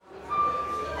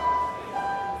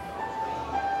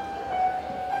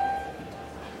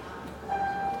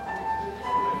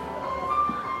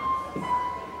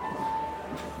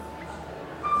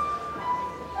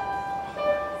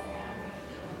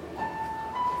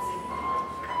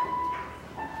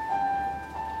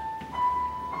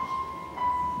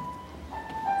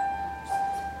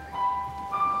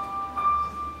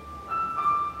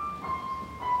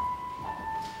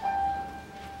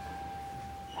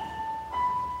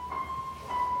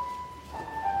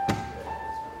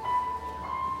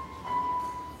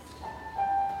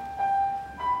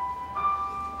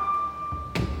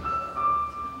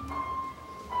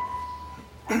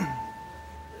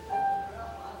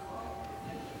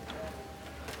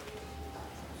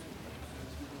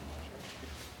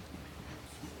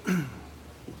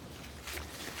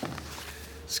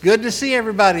It's good to see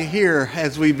everybody here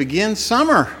as we begin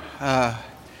summer.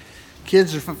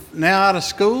 Kids are now out of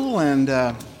school, and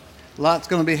a lot's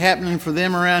going to be happening for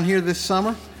them around here this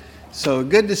summer. So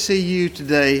good to see you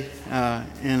today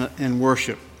in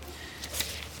worship.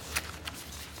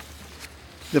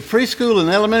 The preschool and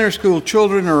elementary school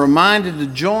children are reminded to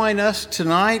join us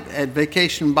tonight at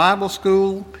Vacation Bible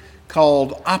School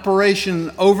called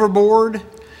Operation Overboard.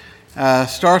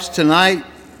 Starts tonight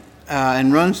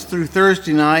and runs through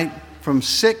Thursday night from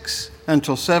 6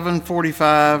 until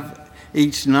 7:45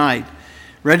 each night.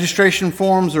 Registration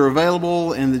forms are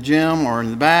available in the gym or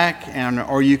in the back,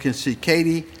 or you can see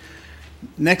Katie.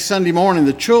 Next Sunday morning,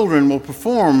 the children will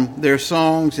perform their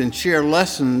songs and share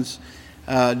lessons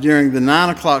during the 9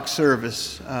 o'clock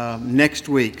service next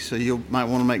week, so you might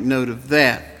want to make note of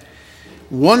that.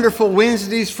 Wonderful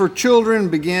Wednesdays for Children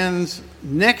begins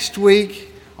next week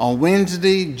on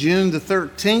Wednesday, June the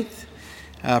 13th.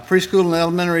 Preschool and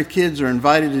elementary kids are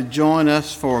invited to join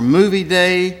us for movie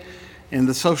day in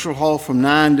the social hall from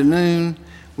 9 to noon.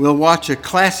 We'll watch a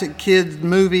classic kids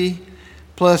movie,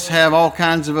 plus have all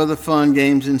kinds of other fun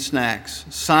games and snacks.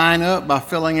 Sign up by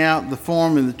filling out the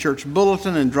form in the church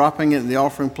bulletin and dropping it in the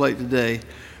offering plate today,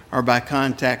 or by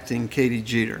contacting Katie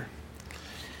Jeter.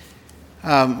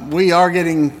 We are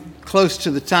getting close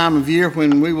to the time of year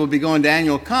when we will be going to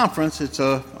annual conference. It's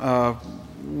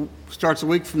starts a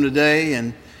week from today,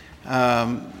 and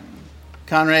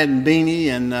Conrad and Beanie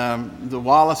and the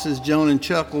Wallaces, Joan and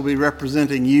Chuck, will be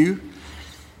representing you.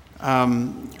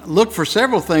 Look for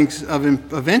several things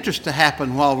of interest to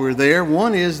happen while we're there.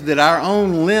 One is that our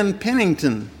own Lynn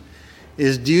Pennington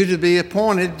is due to be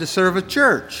appointed to serve a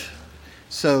church.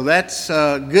 So that's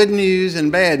good news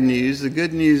and bad news. The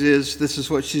good news is this is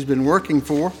what she's been working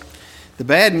for. The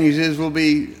bad news is we'll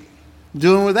be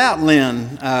doing without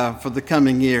Lynn for the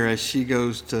coming year as she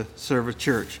goes to serve a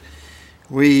church.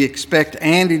 We expect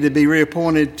Andy to be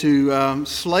reappointed to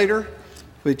Slater,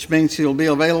 which means he'll be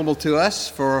available to us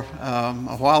for a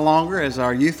while longer as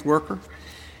our youth worker.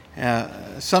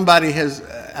 Somebody has,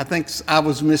 I think I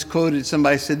was misquoted,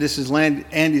 somebody said this is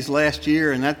Andy's last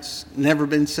year, and that's never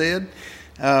been said.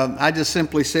 I just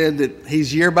simply said that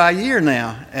he's year by year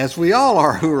now, as we all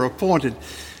are who are appointed.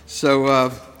 So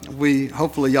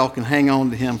hopefully y'all can hang on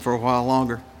to him for a while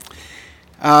longer.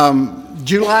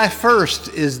 July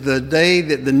 1st is the day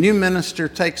that the new minister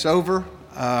takes over.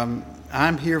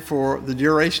 I'm here for the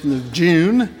duration of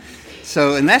June.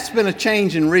 And that's been a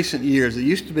change in recent years. It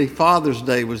used to be Father's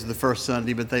Day was the first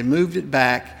Sunday, but they moved it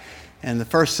back. And the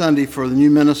first Sunday for the new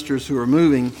ministers who are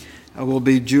moving will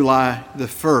be July the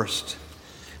 1st.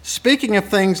 Speaking of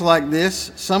things like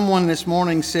this, someone this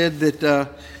morning said that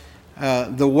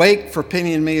the wake for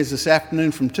Penny and me is this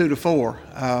afternoon from 2 to 4.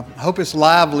 I hope it's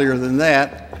livelier than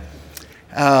that.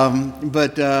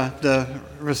 But the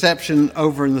reception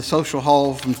over in the social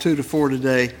hall from 2 to 4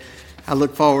 today, I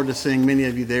look forward to seeing many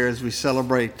of you there as we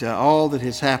celebrate all that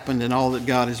has happened and all that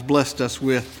God has blessed us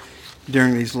with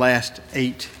during these last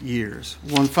 8 years.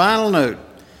 One final note.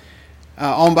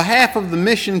 On behalf of the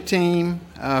mission team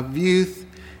of youth,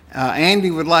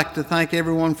 Andy would like to thank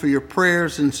everyone for your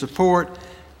prayers and support.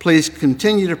 Please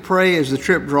continue to pray as the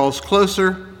trip draws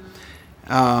closer.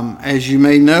 As you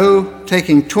may know,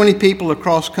 taking 20 people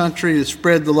across country to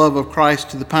spread the love of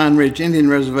Christ to the Pine Ridge Indian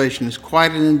Reservation is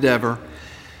quite an endeavor.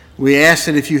 We ask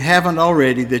that if you haven't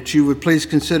already, that you would please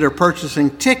consider purchasing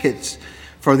tickets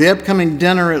for the upcoming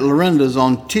dinner at Lorinda's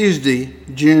on Tuesday,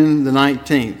 June the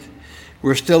 19th.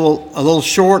 We're still a little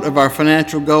short of our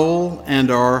financial goal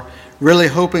and are really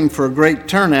hoping for a great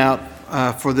turnout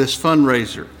for this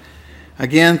fundraiser.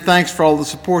 Again, thanks for all the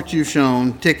support you've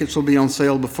shown. Tickets will be on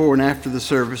sale before and after the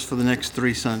service for the next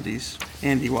 3 Sundays.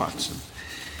 Andy Watson.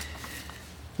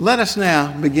 Let us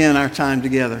now begin our time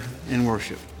together in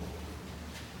worship.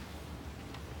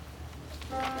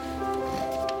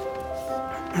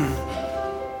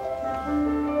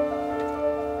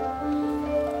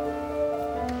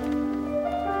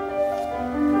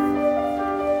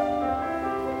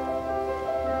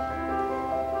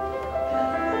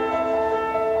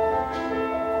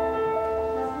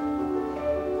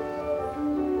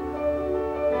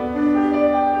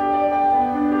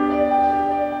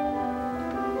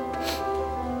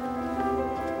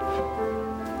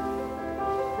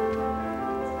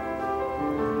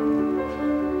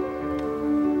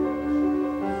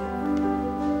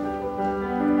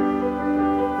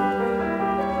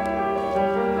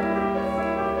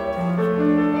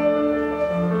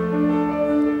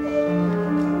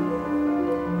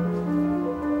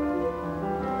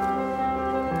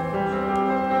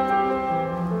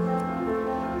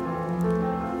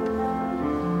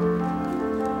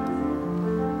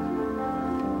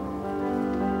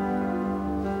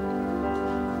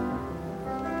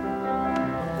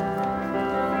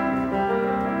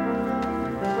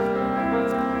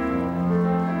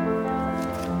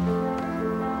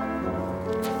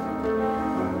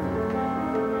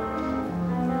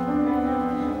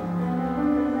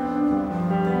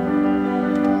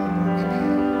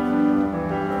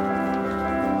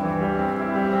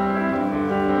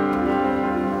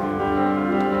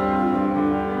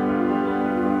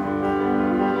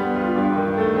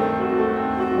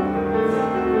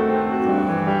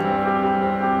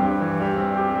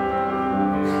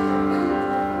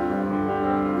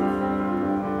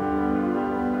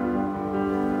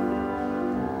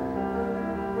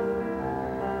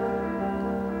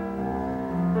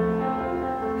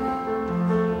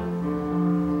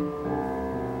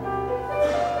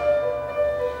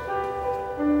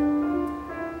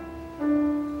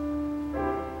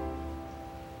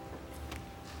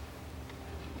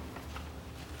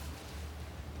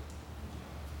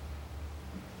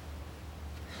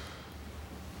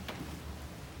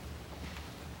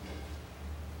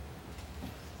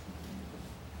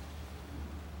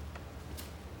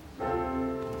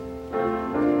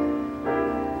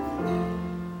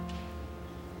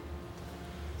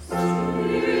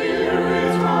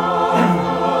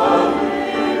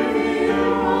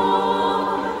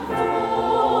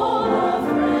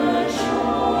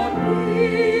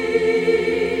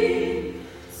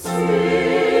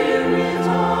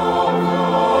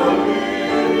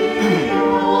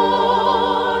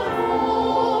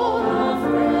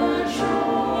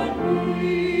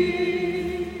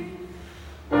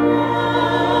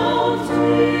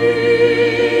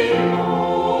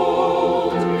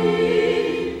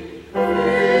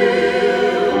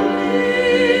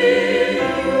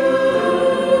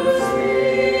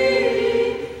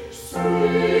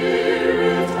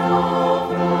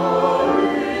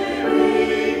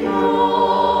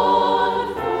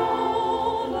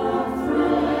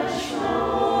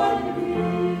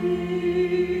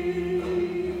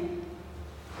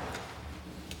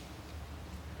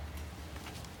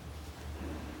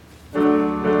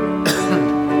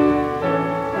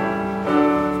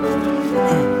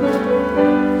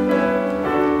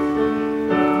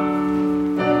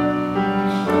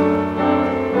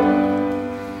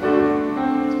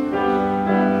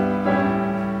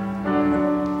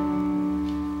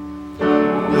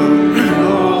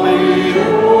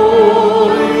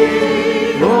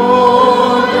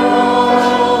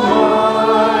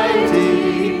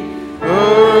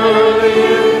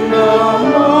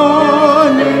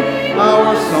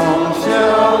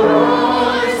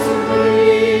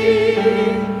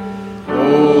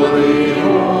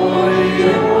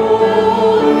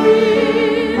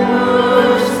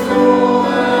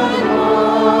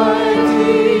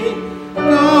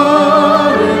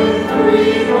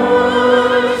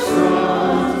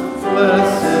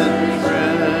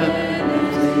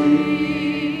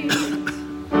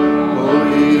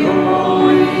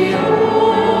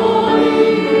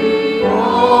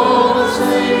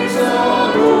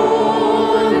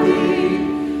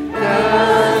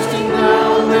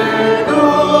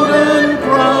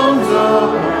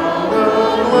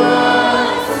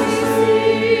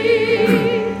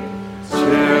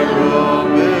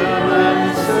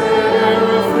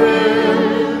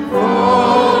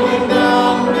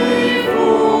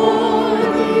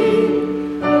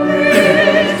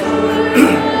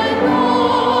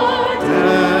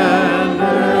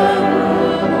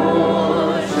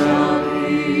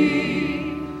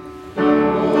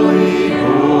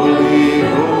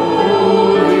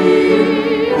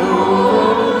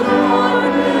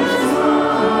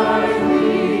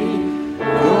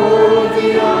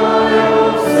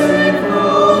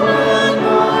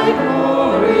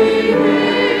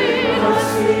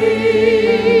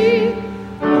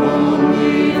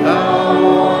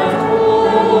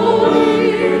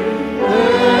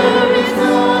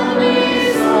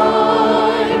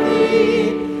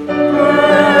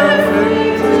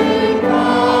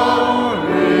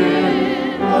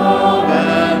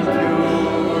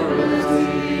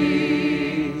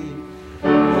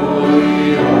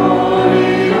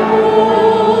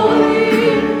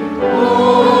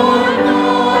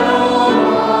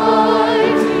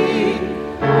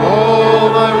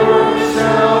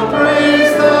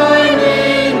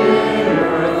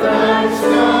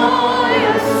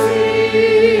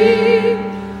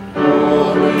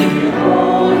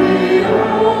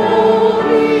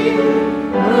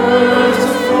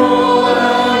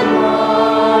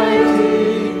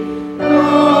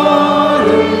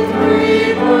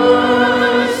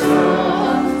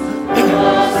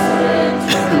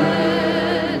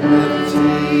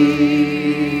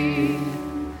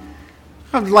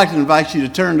 would like to invite you to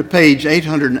turn to page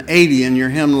 880 in your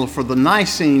hymnal for the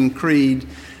Nicene Creed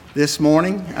this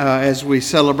morning as we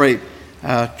celebrate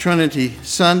Trinity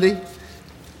Sunday.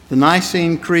 The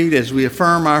Nicene Creed as we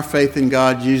affirm our faith in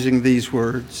God using these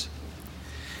words.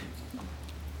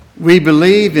 We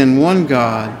believe in one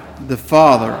God, the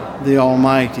Father, the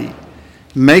Almighty,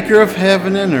 maker of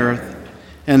heaven and earth,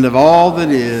 and of all that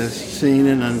is, seen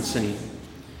and unseen.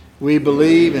 We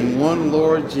believe in one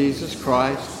Lord Jesus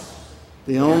Christ,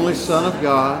 the only Son of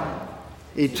God,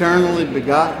 eternally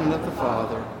begotten of the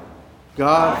Father,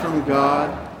 God from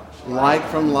God, light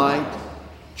from light,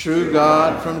 true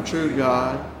God from true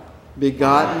God,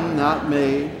 begotten, not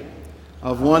made,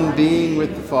 of one being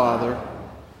with the Father.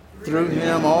 Through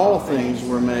him all things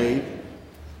were made.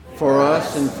 For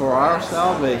us and for our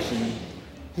salvation,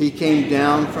 he came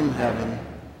down from heaven,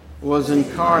 was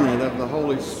incarnate of the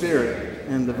Holy Spirit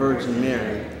and the Virgin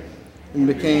Mary, and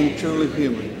became truly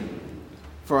human.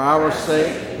 For our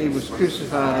sake, he was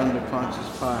crucified under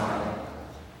Pontius Pilate.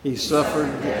 He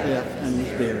suffered death and was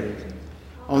buried.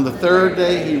 On the third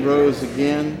day, he rose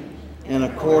again in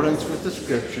accordance with the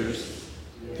Scriptures.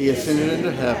 He ascended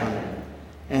into heaven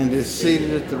and is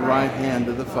seated at the right hand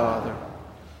of the Father.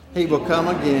 He will come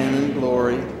again in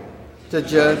glory to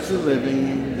judge the living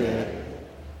and the dead,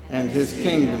 and his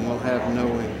kingdom will have no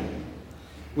end.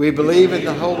 We believe in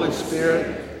the Holy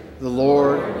Spirit, the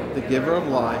Lord, the giver of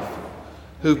life,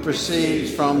 who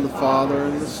proceeds from the Father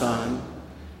and the Son,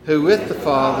 who with the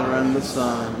Father and the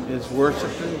Son is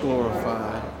worshipped and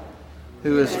glorified,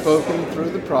 who has spoken through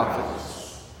the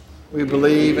prophets. We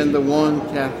believe in the one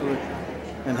Catholic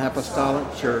and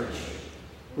Apostolic Church.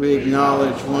 We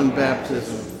acknowledge one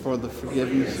baptism for the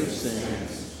forgiveness of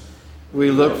sins.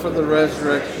 We look for the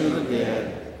resurrection of the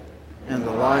dead and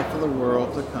the life of the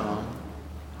world to come.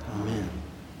 Amen.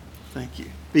 Thank you.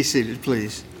 Be seated,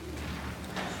 please.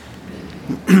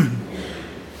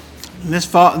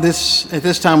 At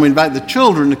this time, we invite the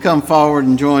children to come forward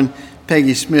and join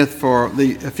Peggy Smith for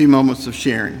a few moments of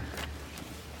sharing.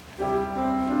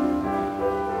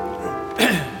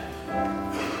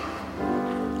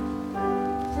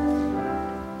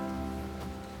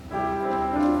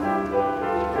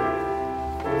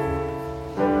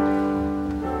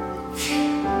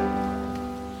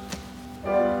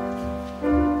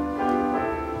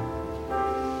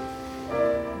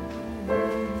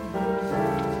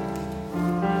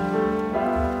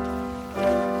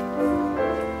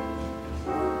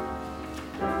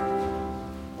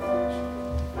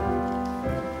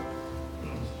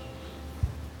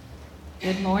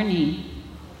 Good morning.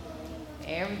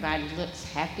 Everybody looks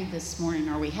happy this morning.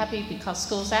 Are we happy because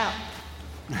school's out?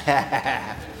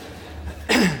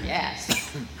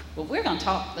 Yes. Well, we're going to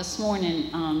talk this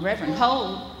morning. Reverend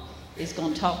Holt is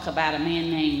going to talk about a man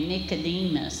named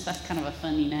Nicodemus. That's kind of a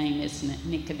funny name, isn't it?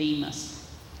 Nicodemus.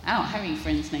 I don't have any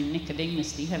friends named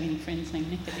Nicodemus. Do you have any friends named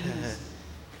Nicodemus?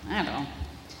 I don't.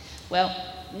 Well,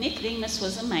 Nicodemus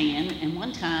was a man, and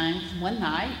one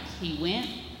night, he went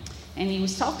and he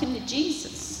was talking to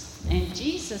Jesus. And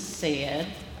Jesus said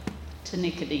to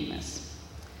Nicodemus,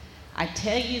 I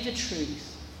tell you the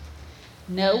truth.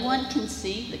 No one can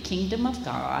see the kingdom of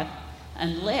God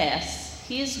unless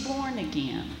he is born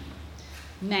again.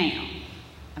 Now,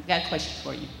 I've got a question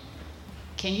for you.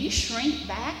 Can you shrink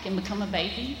back and become a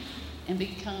baby and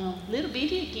become little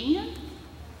bitty again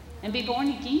and be born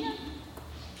again?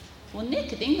 Well,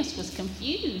 Nicodemus was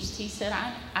confused. He said,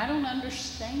 I don't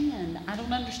understand. I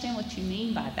don't understand what you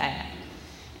mean by that.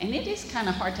 And it is kind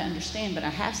of hard to understand, but I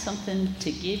have something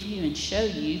to give you and show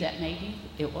you that maybe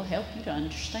it will help you to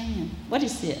understand. What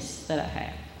is this that I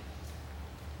have?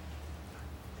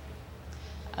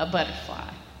 A butterfly.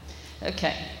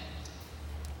 Okay.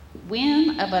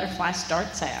 When a butterfly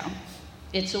starts out,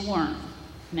 it's a worm.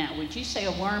 Now, would you say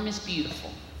a worm is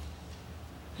beautiful?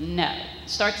 No. It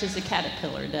starts as a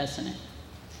caterpillar, doesn't it?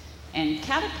 And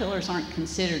caterpillars aren't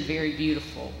considered very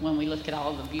beautiful when we look at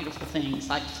all the beautiful things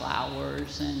like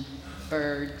flowers and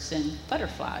birds and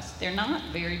butterflies. They're not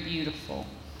very beautiful.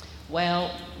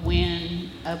 Well,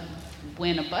 when a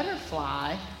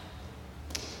butterfly,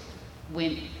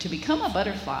 to become a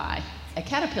butterfly, a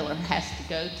caterpillar has to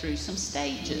go through some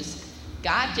stages.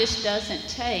 God just doesn't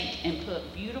take and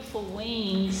put beautiful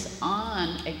wings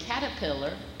on a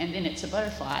caterpillar and then it's a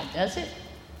butterfly, does it?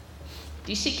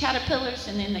 Do you see caterpillars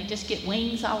and then they just get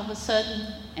wings all of a sudden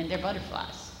and they're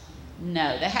butterflies?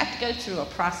 No, they have to go through a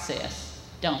process,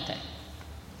 don't they?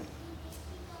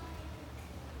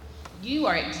 You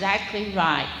are exactly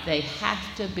right. They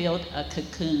have to build a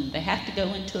cocoon. They have to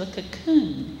go into a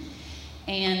cocoon.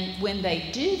 And when they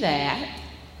do that,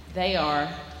 they are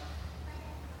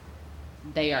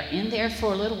They are in there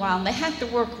for a little while, and they have to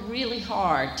work really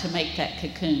hard to make that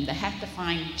cocoon. They have to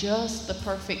find just the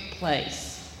perfect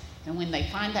place. And when they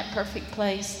find that perfect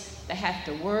place, they have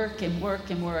to work and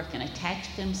work and work and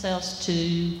attach themselves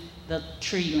to the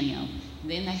tree limb.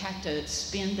 Then they have to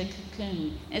spin the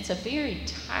cocoon. It's a very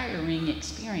tiring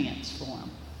experience for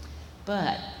them.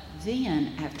 But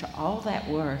then, after all that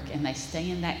work, and they stay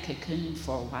in that cocoon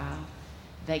for a while,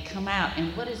 they come out,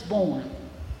 and what is born?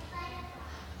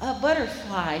 A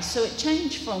butterfly. So it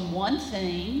changed from one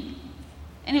thing,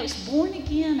 and it was born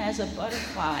again as a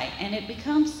butterfly, and it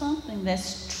becomes something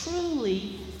that's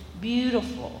truly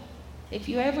beautiful. If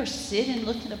you ever sit and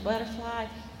look at a butterfly,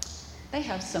 they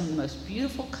have some of the most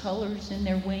beautiful colors in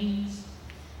their wings,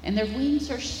 and their wings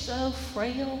are so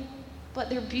frail, but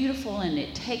they're beautiful, and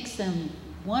it takes them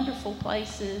wonderful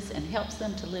places and helps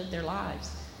them to live their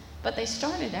lives. But they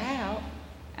started out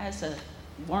as a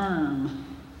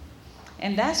worm.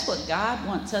 And that's what God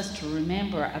wants us to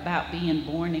remember about being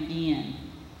born again.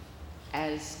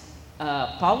 As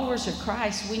followers of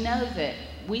Christ, we know that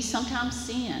we sometimes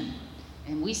sin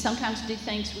and we sometimes do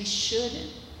things we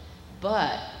shouldn't.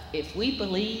 But if we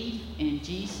believe in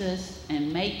Jesus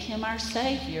and make him our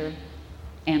Savior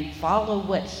and follow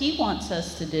what he wants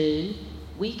us to do,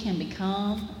 we can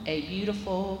become a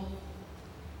beautiful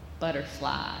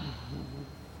butterfly.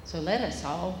 So let us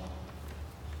all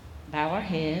bow our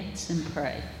heads and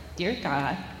pray. Dear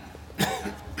God,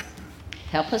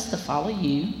 help us to follow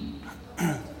you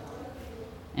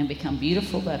and become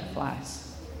beautiful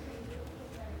butterflies.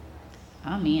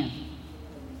 Amen.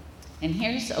 And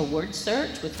here's a word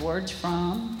search with words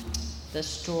from the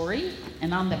story.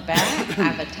 And on the back,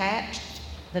 I've attached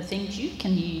the things you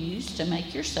can use to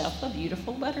make yourself a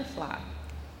beautiful butterfly.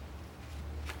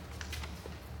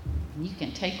 And you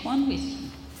can take one with you.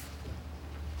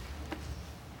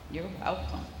 You're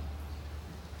welcome.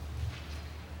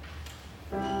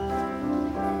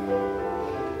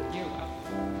 You're welcome.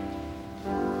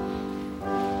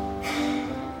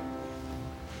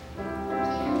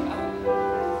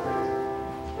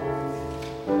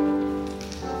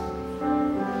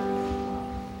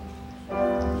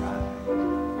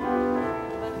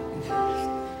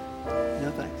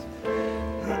 No, thanks.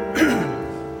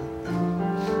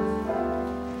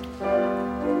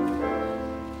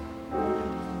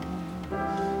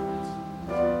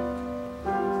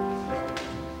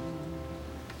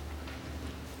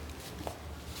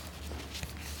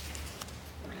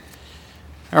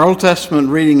 Our Old Testament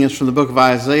reading is from the book of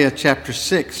Isaiah, chapter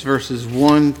 6, verses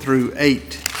 1 through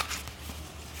 8.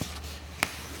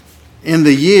 In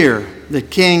the year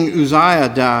that King Uzziah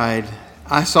died,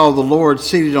 I saw the Lord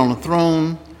seated on a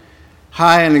throne,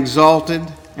 high and exalted,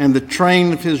 and the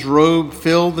train of his robe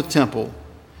filled the temple.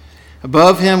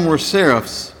 Above him were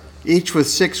seraphs, each with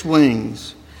 6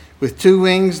 wings. With 2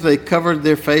 wings they covered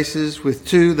their faces, with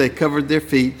 2 they covered their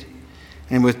feet,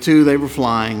 and with 2 they were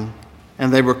flying.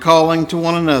 And they were calling to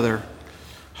one another,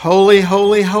 Holy,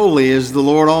 holy, holy is the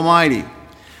Lord Almighty.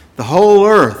 The whole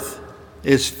earth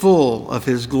is full of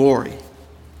his glory.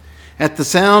 At the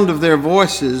sound of their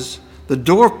voices, the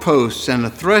doorposts and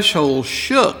the threshold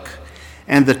shook,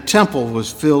 and the temple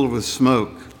was filled with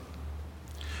smoke.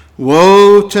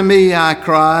 Woe to me, I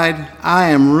cried, I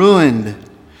am ruined,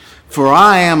 for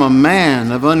I am a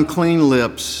man of unclean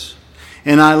lips,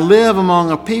 and I live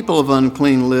among a people of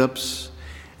unclean lips.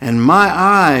 And my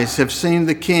eyes have seen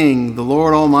the King, the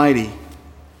Lord Almighty.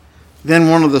 Then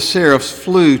one of the seraphs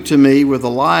flew to me with a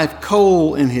live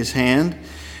coal in his hand,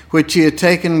 which he had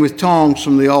taken with tongs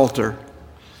from the altar.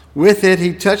 With it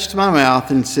he touched my mouth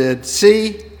and said,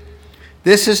 See,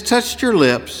 this has touched your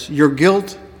lips. Your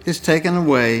guilt is taken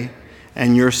away,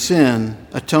 and your sin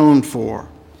atoned for.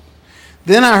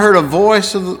 Then I heard the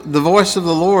voice of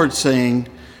the Lord saying,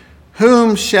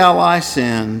 Whom shall I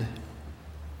send?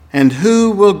 And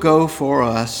who will go for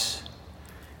us?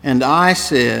 And I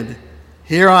said,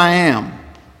 Here I am,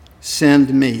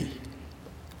 send me.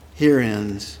 Here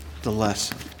ends the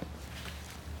lesson.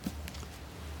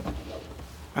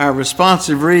 Our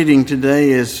responsive reading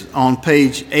today is on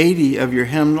page 80 of your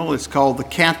hymnal. It's called The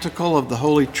Canticle of the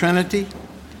Holy Trinity.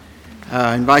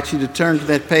 I invite you to turn to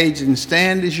that page and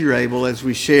stand as you're able as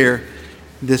we share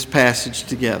this passage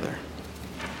together.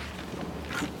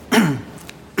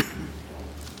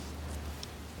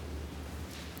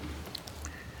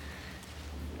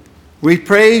 We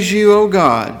praise you, O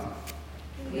God.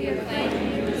 We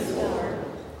acclaim you as Lord.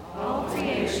 All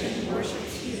creation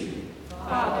worships you,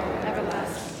 Father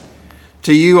everlasting.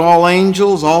 To you all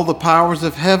angels, all the powers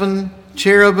of heaven,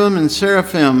 cherubim and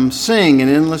seraphim sing in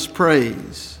endless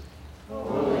praise.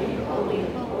 Holy, holy,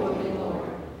 holy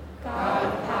Lord, God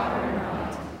of power and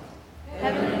might.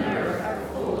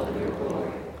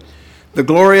 The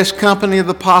glorious company of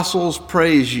the apostles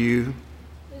praise you.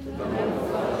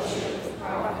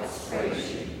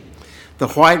 The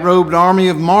white-robed army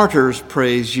of martyrs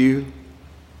praise you.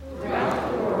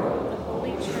 Throughout the world, the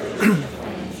holy church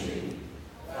proclaims you,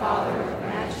 Father of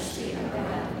majesty and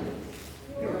heaven,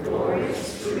 your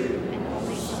glorious, true, and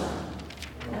only Son,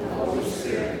 and the Holy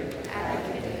Spirit,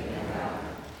 advocate in God.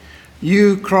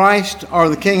 You, Christ, are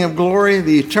the King of glory,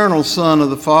 the eternal Son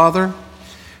of the Father.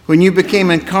 When you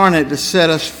became incarnate to set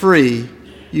us free,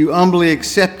 you humbly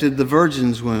accepted the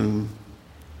Virgin's womb.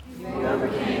 You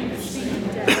overcame the sin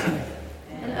of death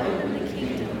and opened the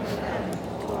kingdom of heaven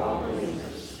to all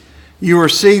believers. You are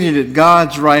seated at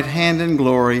God's right hand in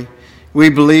glory. We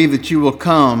believe that you will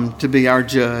come to be our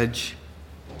judge.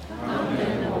 Come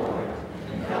then, Lord,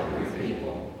 and help your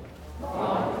people,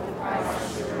 bought with the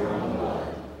price of your own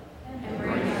blood, and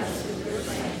bring us with your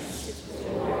saints to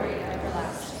glory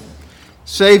everlasting.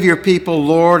 Save your people,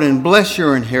 Lord, and bless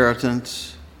your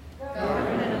inheritance.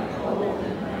 Govern and uphold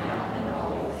them now and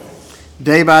always.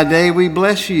 Day by day we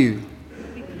bless you.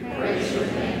 We praise your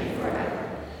name forever.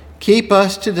 Keep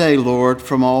us today, Lord,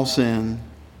 from all sin.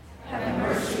 Have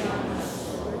mercy on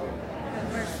us, Lord.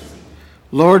 Have mercy.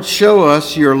 Lord, show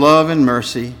us your love and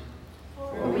mercy.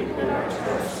 For we put our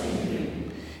trust in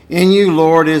you. In you,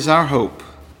 Lord, is our hope.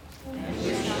 And we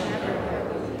shall never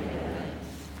go again.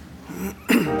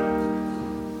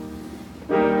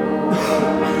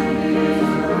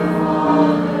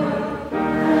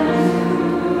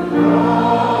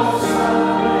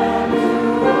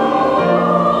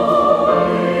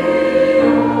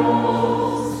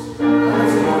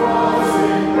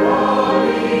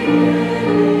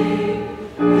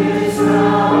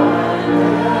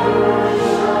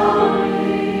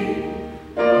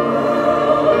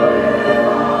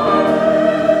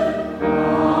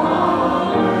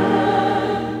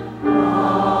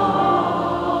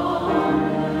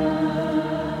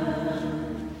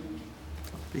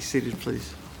 Be seated,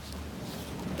 please.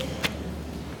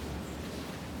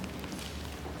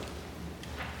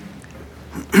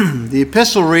 The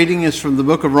epistle reading is from the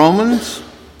book of Romans,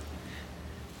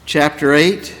 chapter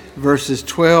 8, verses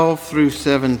 12 through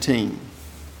 17.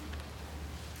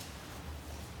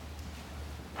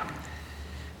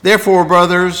 Therefore,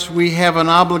 brothers, we have an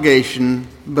obligation,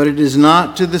 but it is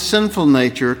not to the sinful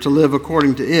nature to live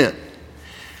according to it.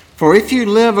 For if you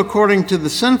live according to the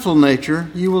sinful nature,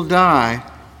 you will die.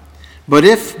 But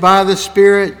if by the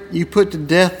Spirit you put to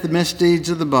death the misdeeds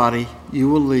of the body, you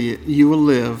will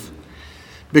live.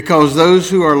 Because those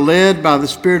who are led by the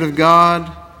Spirit of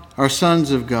God are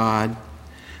sons of God.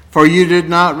 For you did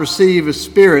not receive a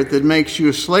spirit that makes you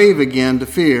a slave again to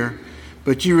fear,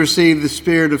 but you received the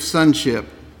spirit of sonship.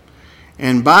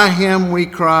 And by him we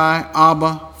cry,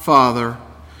 Abba, Father.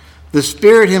 The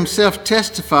Spirit himself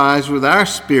testifies with our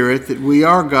spirit that we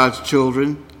are God's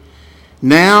children.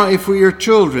 Now, if we are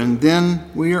children, then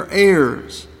we are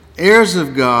heirs, heirs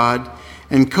of God,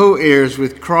 and co-heirs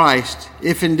with Christ,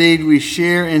 if indeed we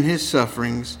share in his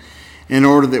sufferings, in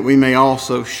order that we may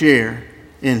also share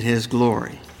in his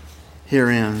glory. Here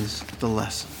ends the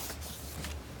lesson.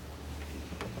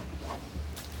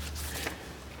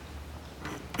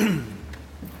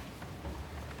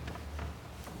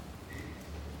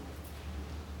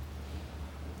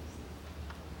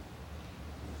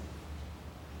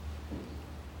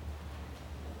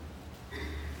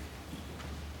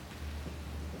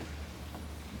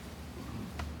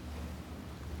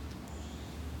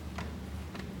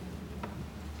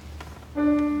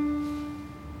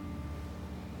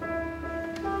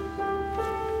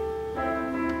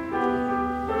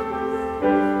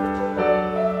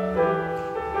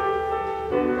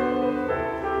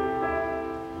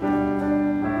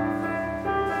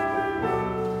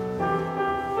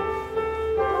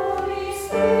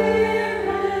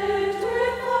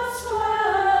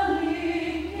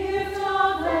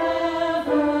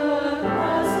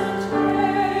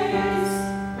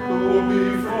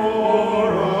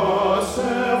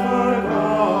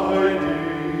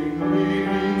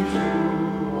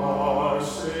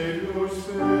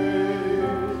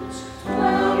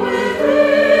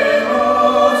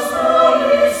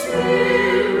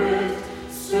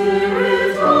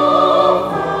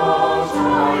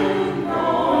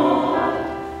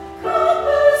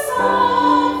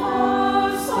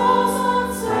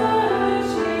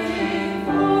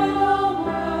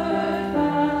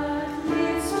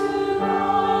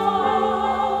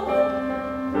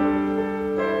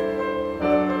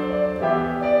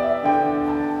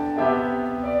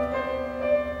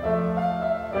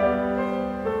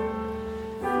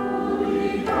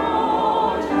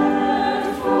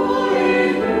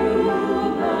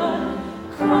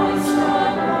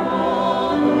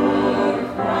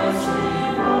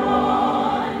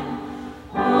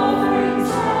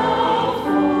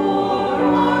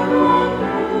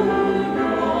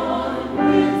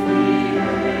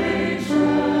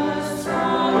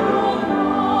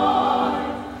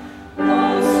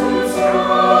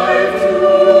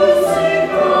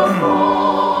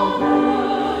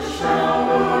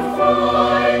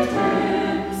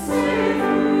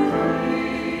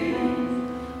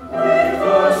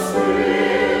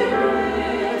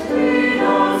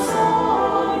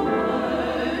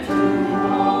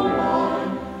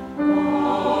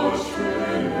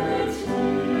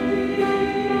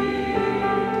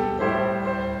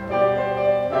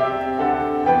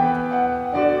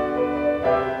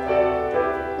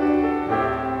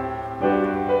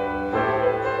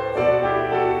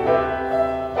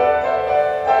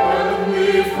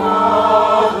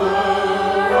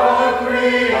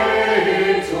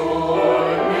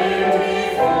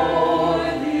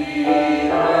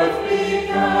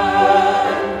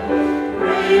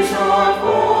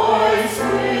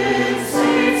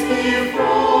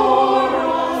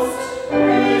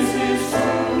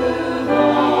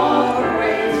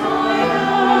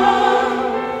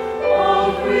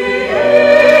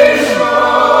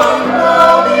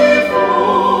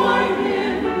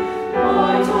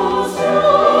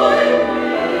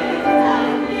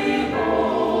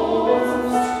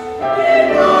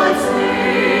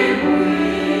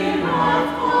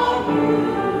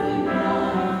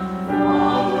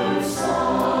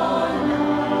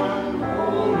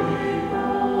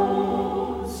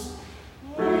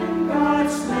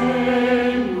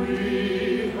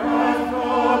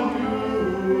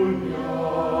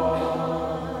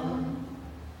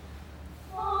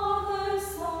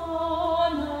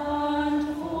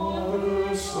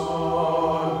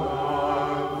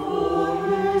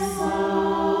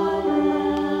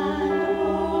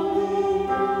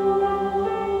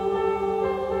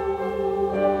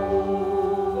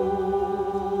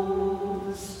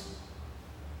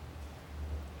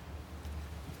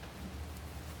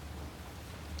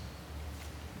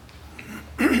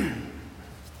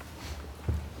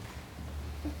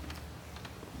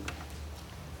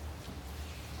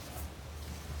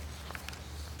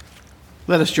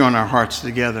 Let us join our hearts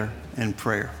together in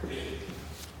prayer.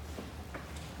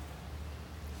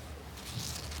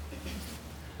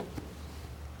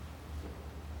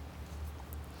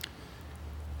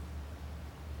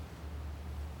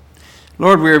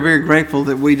 Lord, we are very grateful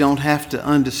that we don't have to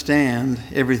understand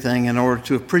everything in order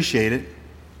to appreciate it.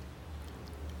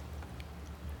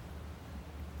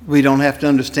 We don't have to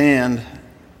understand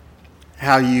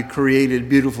how you created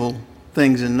beautiful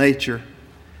things in nature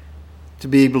to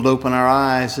be able to open our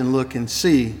eyes and look and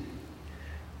see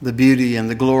the beauty and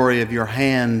the glory of your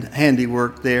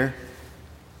handiwork there.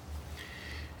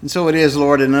 And so it is,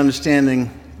 Lord, in understanding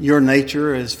your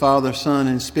nature as Father, Son,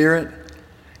 and Spirit,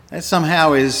 that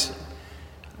somehow is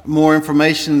more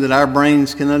information that our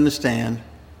brains can understand.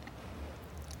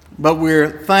 But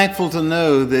we're thankful to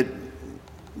know that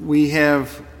we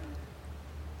have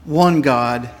one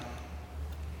God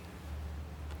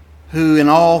who in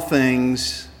all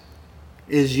things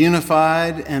is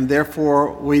unified, and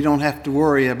therefore we don't have to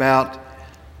worry about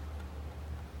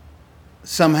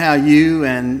somehow you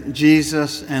and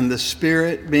Jesus and the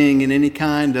Spirit being in any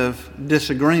kind of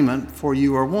disagreement, for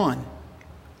you are one.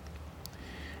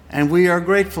 And we are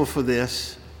grateful for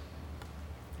this,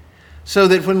 so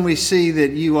that when we see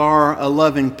that you are a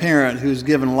loving parent who's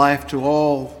given life to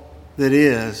all that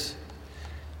is,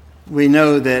 we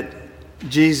know that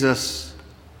Jesus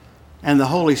and the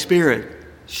Holy Spirit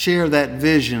share that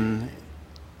vision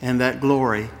and that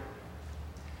glory.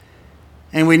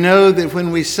 And we know that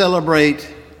when we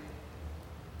celebrate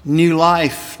new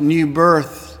life, new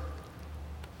birth,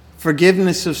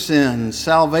 forgiveness of sins,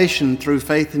 salvation through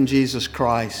faith in Jesus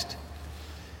Christ,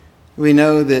 we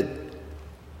know that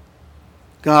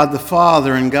God the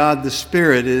Father and God the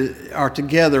Spirit are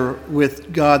together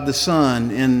with God the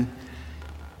Son in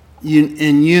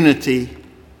unity,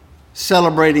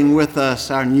 celebrating with us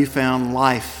our newfound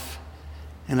life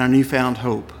and our newfound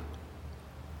hope.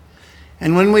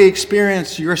 And when we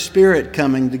experience your Spirit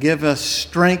coming to give us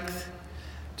strength,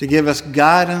 to give us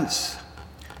guidance,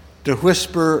 to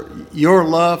whisper your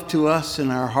love to us in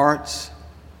our hearts,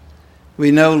 we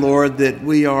know, Lord, that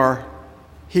we are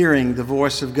hearing the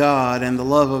voice of God and the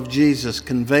love of Jesus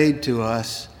conveyed to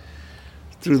us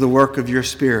through the work of your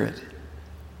Spirit.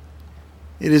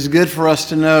 It is good for us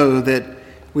to know that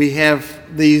we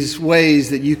have these ways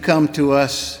that you come to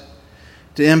us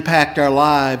to impact our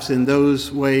lives, and those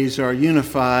ways are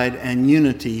unified and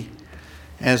unity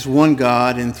as one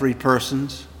God in three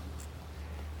persons.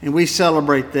 And we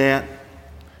celebrate that.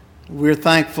 We're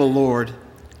thankful, Lord,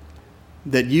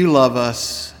 that you love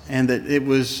us and that it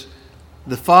was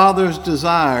the Father's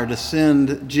desire to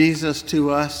send Jesus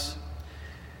to us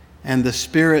and the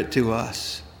Spirit to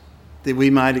us, that we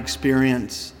might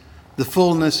experience the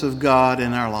fullness of God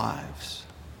in our lives.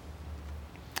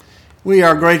 We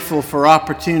are grateful for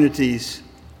opportunities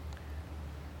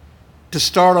to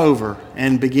start over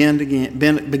and begin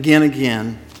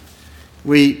again.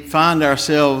 We find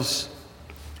ourselves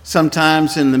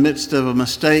sometimes in the midst of a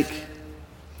mistake.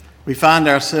 We find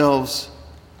ourselves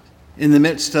in the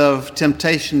midst of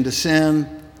temptation to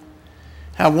sin.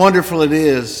 How wonderful it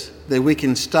is that we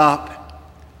can stop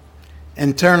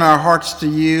and turn our hearts to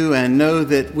you and know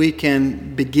that we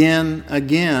can begin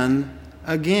again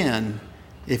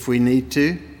if we need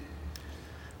to.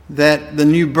 That the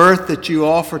new birth that you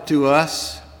offer to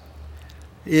us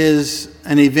is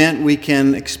an event we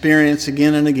can experience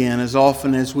again and again as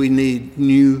often as we need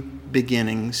new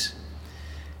beginnings.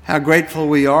 How grateful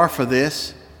we are for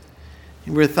this.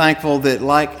 And we're thankful that,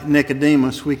 like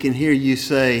Nicodemus, we can hear you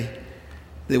say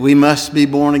that we must be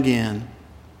born again,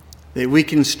 that we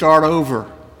can start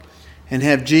over and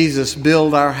have Jesus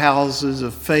build our houses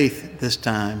of faith this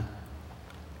time,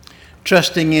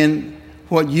 trusting in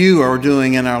what you are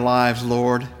doing in our lives,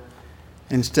 Lord,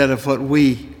 instead of what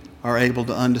we are able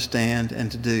to understand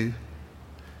and to do.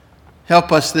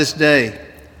 Help us this day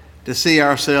to see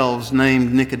ourselves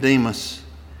named Nicodemus,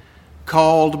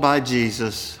 called by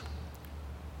Jesus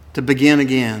to begin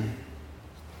again,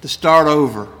 to start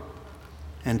over,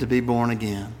 and to be born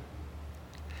again.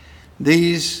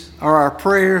 These are our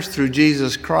prayers through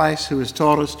Jesus Christ, who has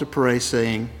taught us to pray,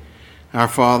 saying, Our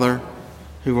Father,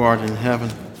 who art in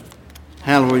heaven,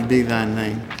 hallowed be thy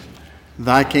name.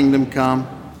 Thy kingdom come,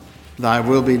 thy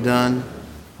will be done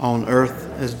on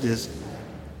earth as it is.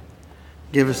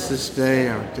 Give us this day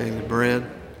our daily bread,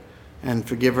 and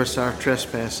forgive us our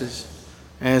trespasses,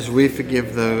 as we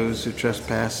forgive those who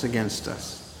trespass against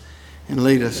us. And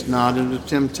lead us not into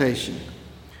temptation,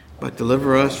 but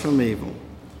deliver us from evil.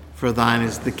 For thine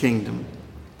is the kingdom,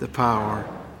 the power,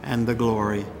 and the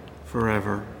glory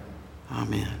forever.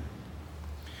 Amen.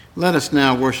 Let us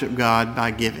now worship God by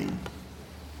giving.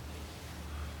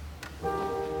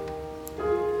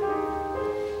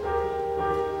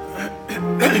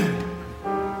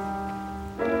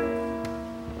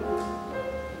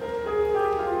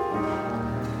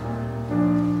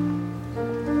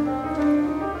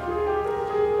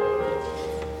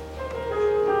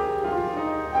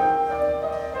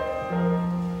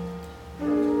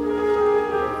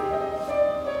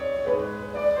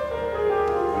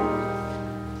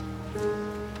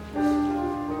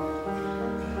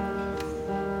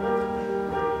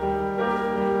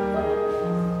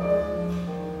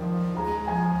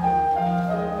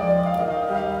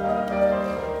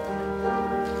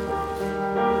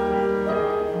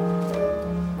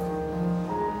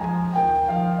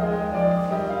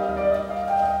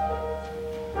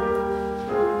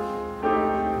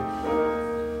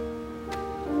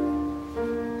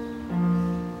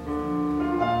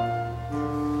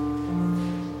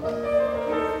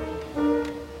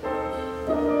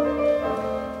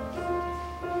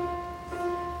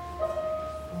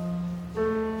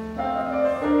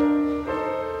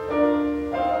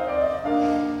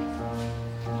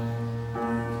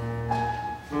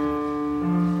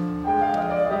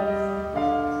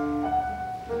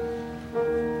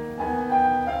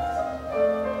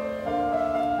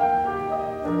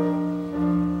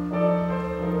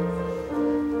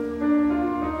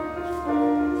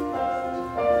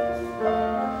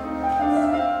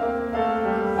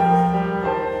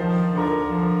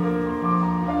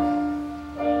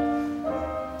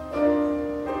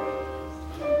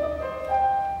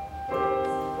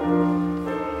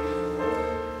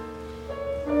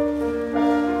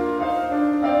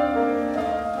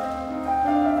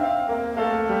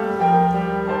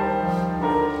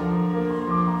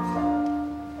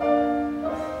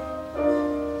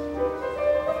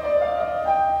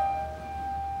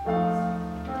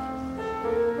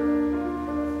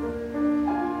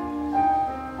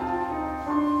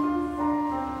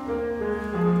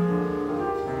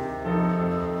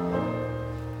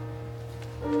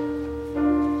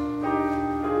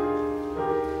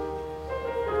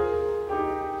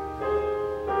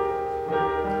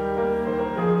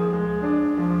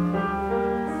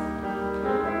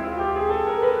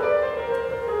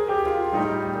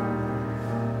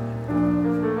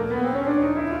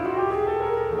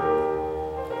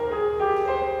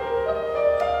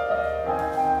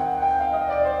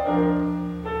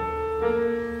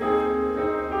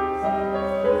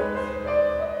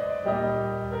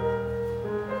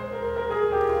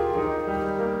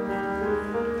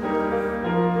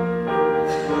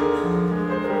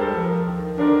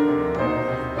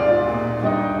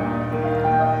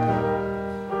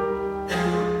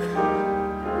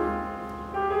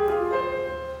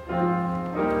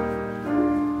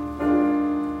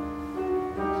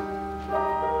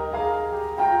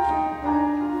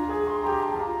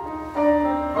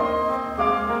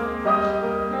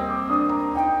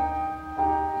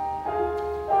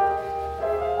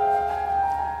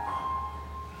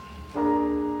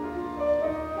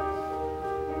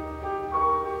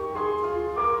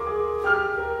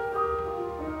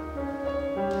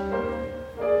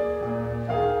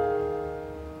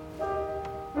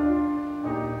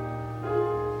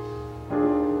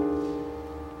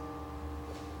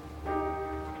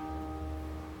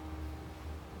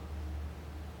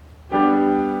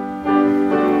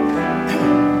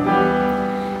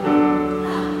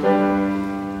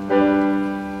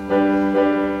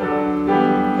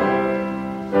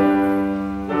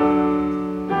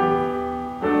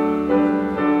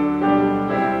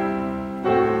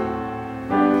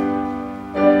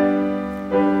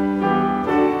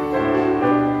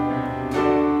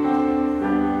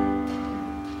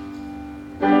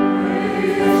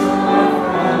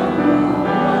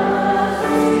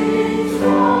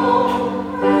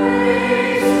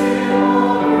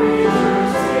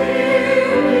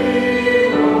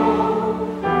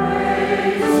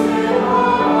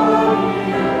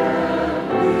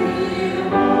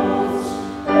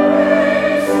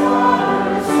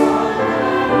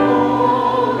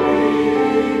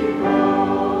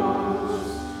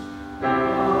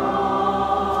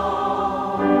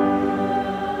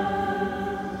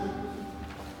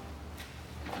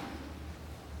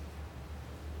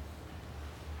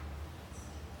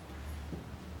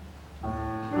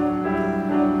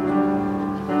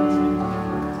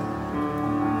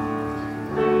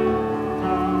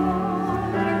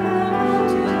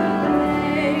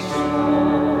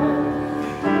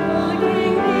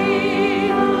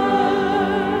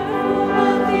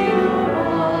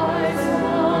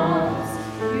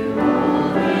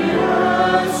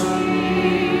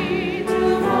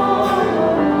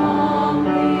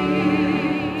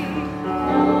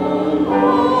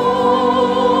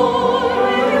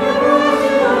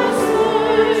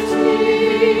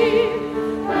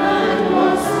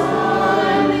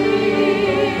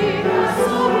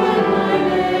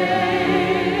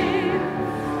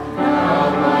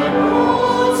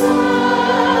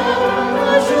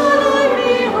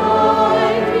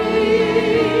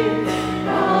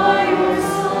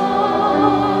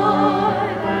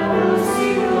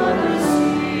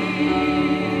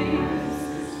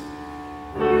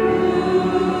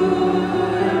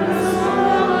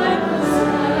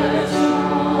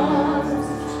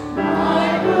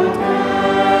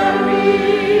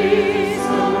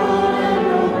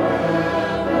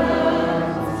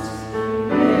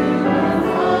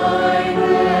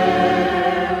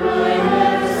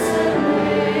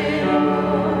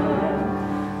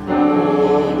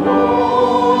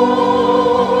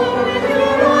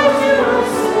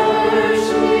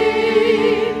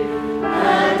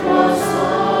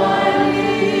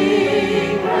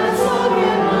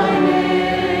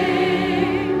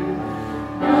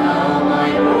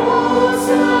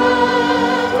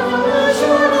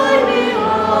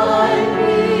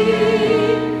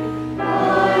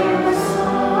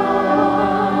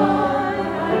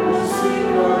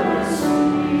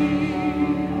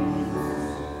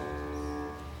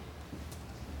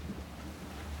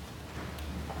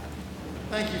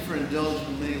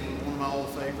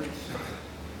 favorites.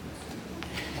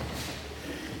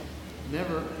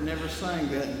 Never sang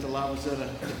that until I was at a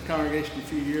congregation a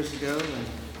few years ago, and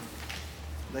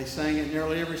they sang it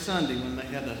nearly every Sunday when they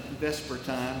had a Vesper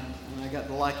time, and I got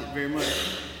to like it very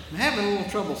much. I'm having a little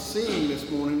trouble seeing this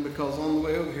morning because on the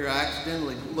way over here I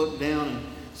accidentally looked down and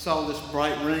saw this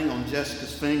bright ring on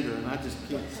Jessica's finger, and I just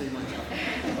can't see much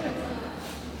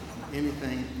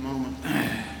anything at the moment.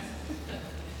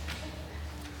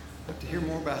 Hope to hear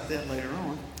more about that later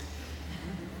on.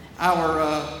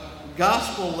 Our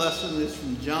gospel lesson is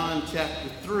from John chapter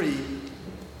 3,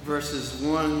 verses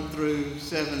 1 through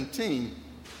 17.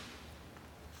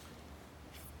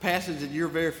 Passage that you're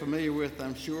very familiar with,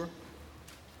 I'm sure.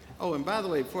 Oh, and by the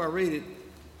way, before I read it,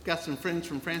 got some friends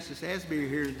from Francis Asbury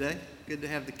here today. Good to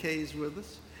have the K's with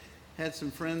us. Had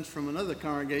some friends from another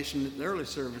congregation at the early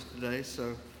service today,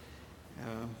 so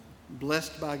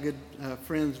blessed by good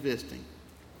friends visiting.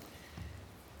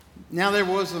 Now there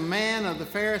was a man of the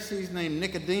Pharisees named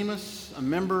Nicodemus, a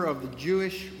member of the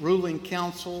Jewish ruling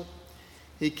council.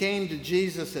 He came to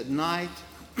Jesus at night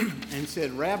and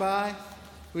said, "Rabbi,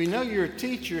 we know you're a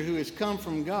teacher who has come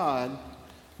from God.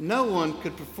 No one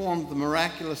could perform the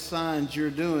miraculous signs you're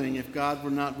doing if God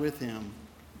were not with him."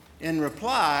 In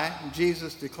reply,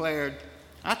 Jesus declared,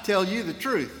 "I tell you the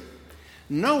truth.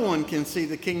 No one can see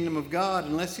the kingdom of God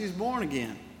unless he's born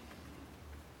again."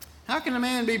 "How can a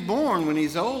man be born when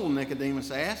he's old?"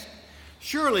 Nicodemus asked.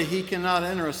 "Surely he cannot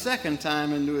enter a second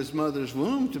time into his mother's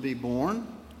womb to be born."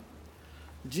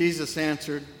 Jesus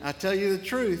answered, "I tell you the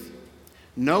truth.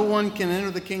 No one can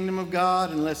enter the kingdom of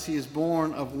God unless he is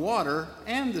born of water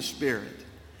and the Spirit.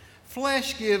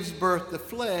 Flesh gives birth to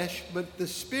flesh, but the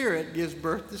Spirit gives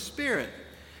birth to spirit.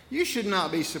 You should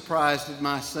not be surprised at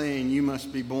my saying you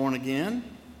must be born again.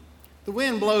 The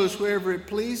wind blows wherever it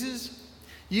pleases.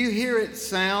 You hear its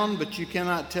sound, but you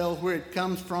cannot tell where it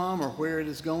comes from or where it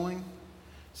is going.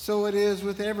 So it is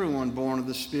with everyone born of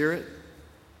the Spirit."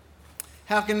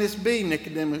 "How can this be?"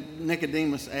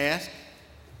 Nicodemus asked.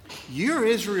 "You're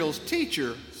Israel's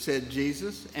teacher," said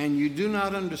Jesus, "and you do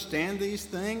not understand these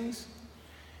things?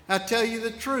 I tell you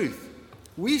the truth.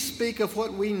 We speak of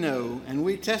what we know, and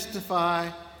we testify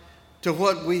to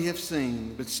what we have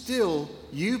seen. But still,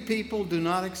 you people do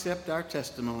not accept our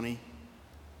testimony.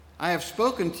 I have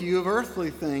spoken to you of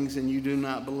earthly things, and you do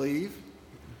not believe.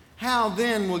 How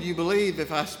then will you believe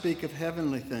if I speak of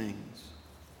heavenly things?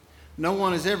 No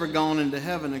one has ever gone into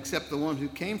heaven except the one who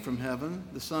came from heaven,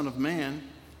 the Son of Man.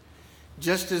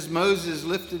 Just as Moses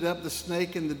lifted up the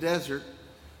snake in the desert,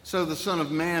 so the Son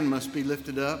of Man must be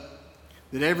lifted up,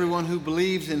 that everyone who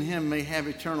believes in him may have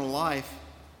eternal life.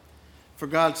 For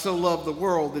God so loved the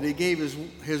world that he gave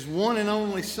his one and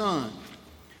only Son,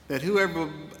 that whoever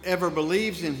ever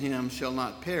believes in him shall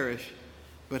not perish,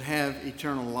 but have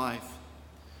eternal life.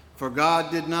 For God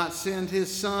did not send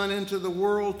his Son into the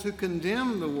world to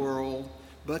condemn the world,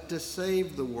 but to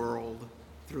save the world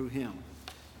through him."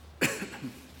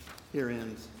 Here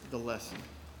ends the lesson.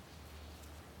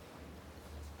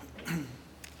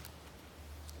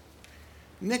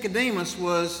 Nicodemus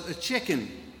was a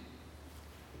chicken.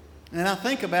 And I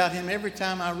think about him every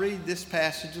time I read this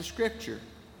passage of Scripture.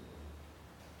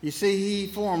 You see, he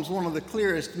forms one of the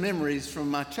clearest memories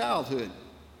from my childhood.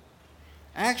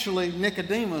 Actually,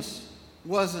 Nicodemus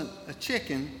wasn't a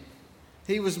chicken.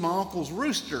 He was my uncle's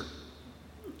rooster.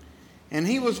 And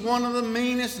he was one of the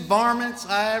meanest varmints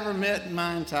I ever met in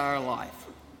my entire life.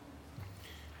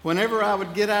 Whenever I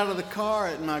would get out of the car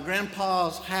at my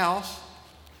grandpa's house,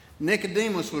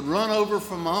 Nicodemus would run over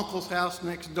from my uncle's house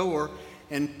next door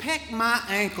and peck my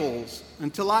ankles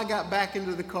until I got back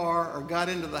into the car or got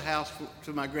into the house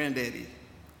to my granddaddy.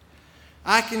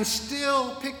 I can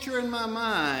still picture in my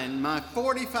mind my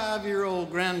 45-year-old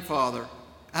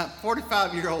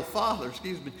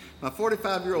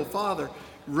father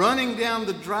running down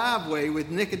the driveway with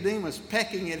Nicodemus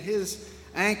pecking at his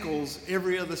ankles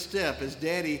every other step as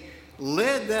Daddy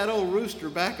led that old rooster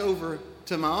back over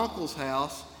to my uncle's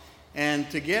house, and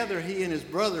together he and his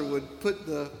brother would put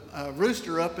the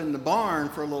rooster up in the barn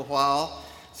for a little while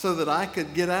so that I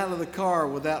could get out of the car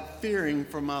without fearing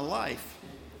for my life.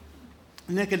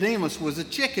 Nicodemus was a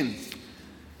chicken,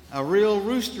 a real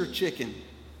rooster chicken.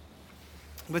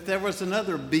 But there was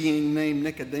another being named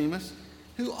Nicodemus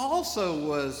who also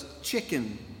was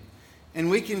chicken. And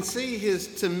we can see his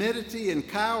timidity and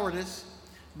cowardice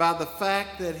by the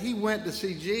fact that he went to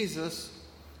see Jesus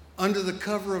under the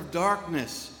cover of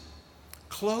darkness,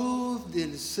 clothed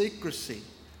in secrecy.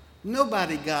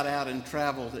 Nobody got out and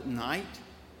traveled at night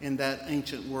in that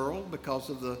ancient world because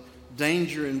of the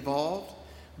danger involved.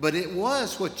 But it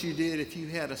was what you did if you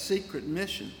had a secret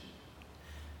mission.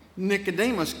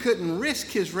 Nicodemus couldn't risk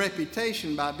his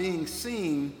reputation by being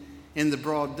seen in the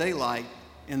broad daylight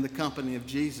in the company of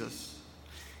Jesus.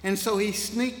 And so he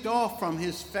sneaked off from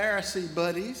his Pharisee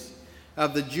buddies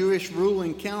of the Jewish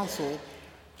ruling council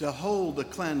to hold a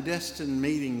clandestine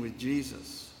meeting with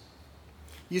Jesus.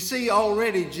 You see,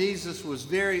 already Jesus was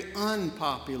very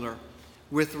unpopular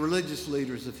with religious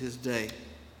leaders of his day.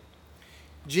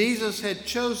 Jesus had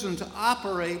chosen to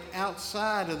operate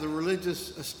outside of the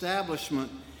religious establishment.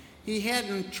 He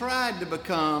hadn't tried to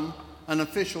become an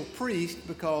official priest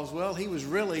because, well, he was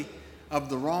really of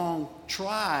the wrong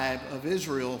tribe of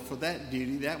Israel for that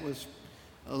duty. That was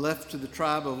left to the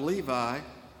tribe of Levi.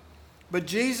 But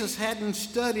Jesus hadn't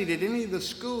studied at any of the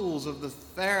schools of the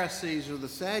Pharisees or the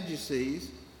Sadducees.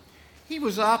 He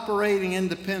was operating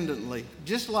independently,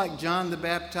 just like John the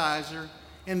Baptizer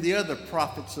and the other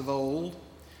prophets of old,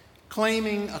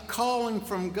 claiming a calling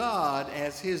from God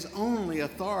as his only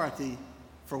authority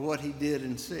for what he did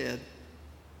and said.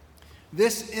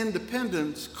 This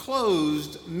independence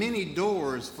closed many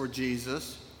doors for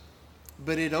Jesus,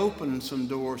 but it opened some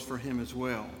doors for him as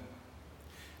well.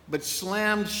 But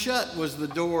slammed shut was the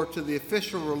door to the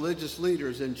official religious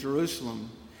leaders in Jerusalem,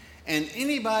 and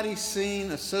anybody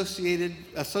seen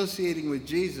associating with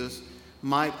Jesus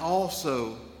might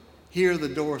also hear the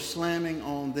door slamming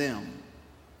on them.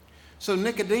 So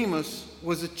Nicodemus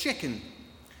was a chicken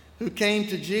who came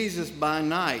to Jesus by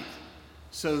night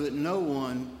so that no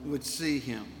one would see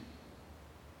him.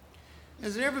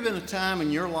 Has there ever been a time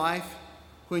in your life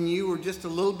when you were just a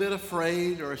little bit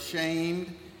afraid or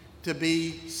ashamed to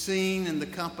be seen in the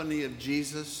company of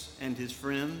Jesus and his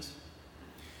friends?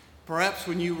 Perhaps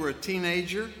when you were a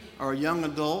teenager or a young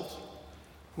adult,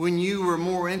 when you were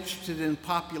more interested in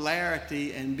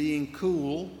popularity and being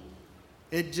cool,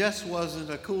 it just wasn't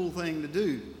a cool thing to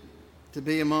do to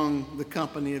be among the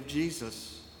company of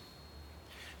Jesus.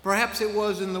 Perhaps it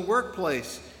was in the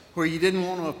workplace where you didn't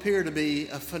want to appear to be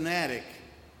a fanatic,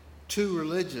 too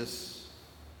religious.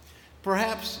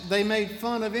 Perhaps they made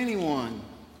fun of anyone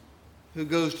who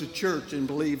goes to church and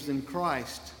believes in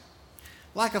Christ.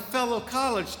 Like a fellow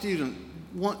college student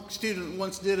once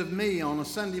did of me on a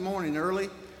Sunday morning early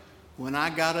when I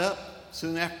got up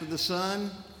soon after the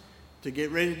sun to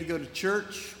get ready to go to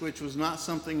church, which was not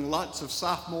something lots of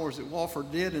sophomores at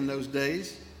Wofford did in those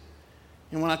days.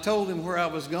 And when I told him where I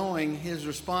was going, his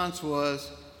response was,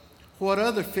 "What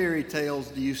other fairy tales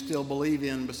do you still believe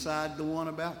in beside the one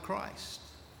about Christ?"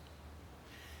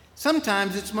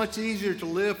 Sometimes it's much easier to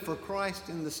live for Christ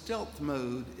in the stealth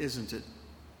mode, isn't it,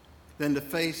 than to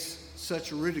face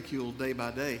such ridicule day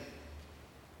by day.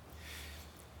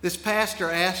 This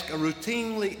pastor asked a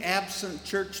routinely absent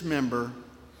church member,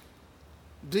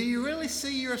 "Do you really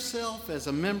see yourself as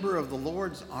a member of the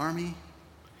Lord's army?"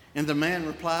 And the man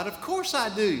replied, "Of course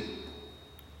I do."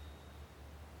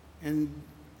 And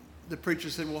the preacher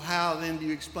said, "Well, how then do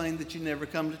you explain that you never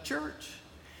come to church?"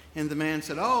 And the man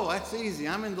said, "Oh, that's easy.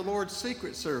 I'm in the Lord's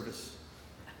secret service."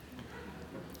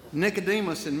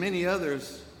 Nicodemus and many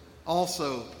others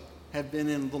also have been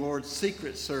in the Lord's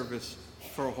secret service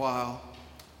for a while.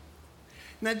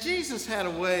 Now, Jesus had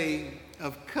a way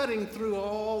of cutting through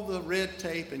all the red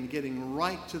tape and getting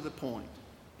right to the point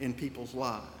in people's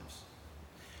lives.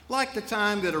 Like the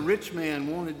time that a rich man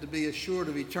wanted to be assured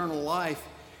of eternal life,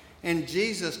 and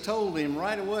Jesus told him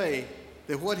right away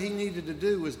that what he needed to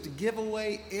do was to give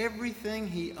away everything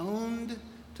he owned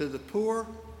to the poor,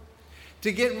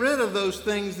 to get rid of those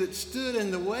things that stood in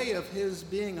the way of his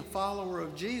being a follower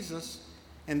of Jesus,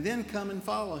 and then come and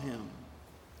follow him.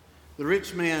 The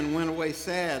rich man went away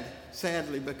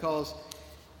sadly, because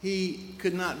he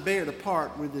could not bear to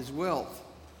part with his wealth.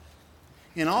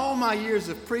 In all my years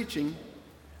of preaching,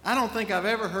 I don't think I've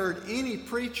ever heard any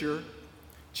preacher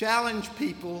challenge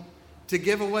people to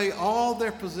give away all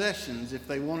their possessions if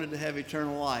they wanted to have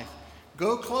eternal life.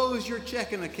 Go close your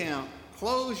checking account,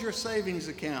 close your savings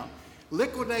account,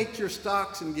 liquidate your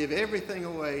stocks and give everything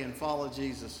away and follow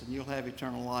Jesus, and you'll have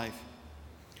eternal life.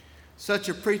 Such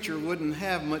a preacher wouldn't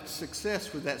have much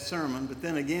success with that sermon, but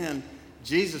then again,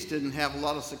 Jesus didn't have a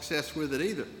lot of success with it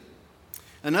either.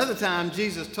 Another time,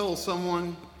 Jesus told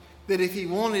someone that if he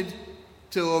wanted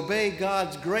to obey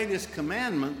God's greatest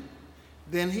commandment,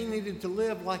 then he needed to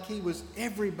live like he was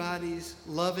everybody's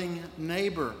loving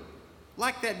neighbor,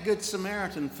 like that Good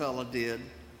Samaritan fella did.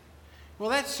 Well,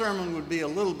 that sermon would be a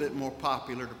little bit more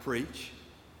popular to preach,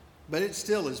 but it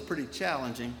still is pretty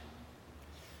challenging.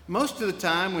 Most of the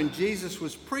time when Jesus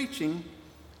was preaching,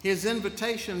 his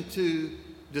invitation to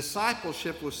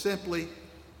discipleship was simply,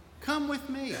 "Come with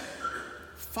me,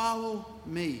 follow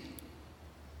me."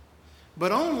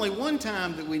 But only one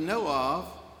time that we know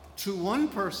of, to one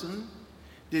person,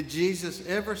 did Jesus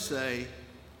ever say,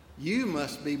 "You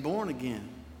must be born again"?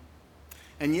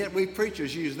 And yet we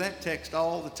preachers use that text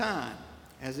all the time,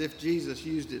 as if Jesus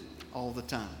used it all the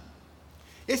time.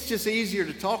 It's just easier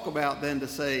to talk about than to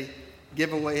say,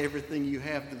 "Give away everything you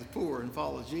have to the poor and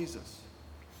follow Jesus."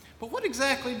 But what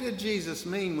exactly did Jesus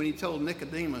mean when he told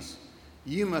Nicodemus,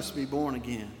 "You must be born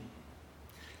again"?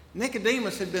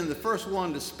 Nicodemus had been the first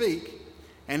one to speak,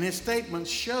 and his statement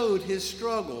showed his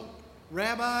struggle.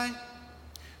 "Rabbi,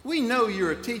 we know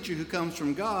you're a teacher who comes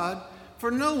from God,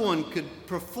 for no one could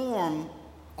perform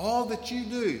all that you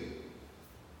do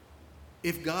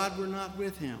if God were not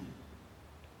with him.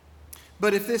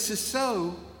 But if this is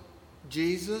so,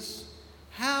 Jesus,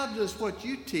 how does what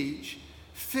you teach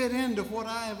fit into what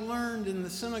I have learned in the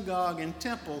synagogue and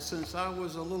temple since I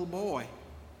was a little boy?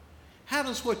 How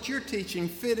does what you're teaching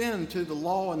fit into the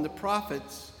law and the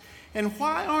prophets? And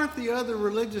why aren't the other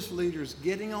religious leaders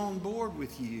getting on board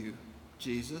with you,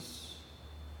 Jesus?"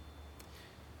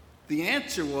 The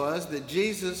answer was that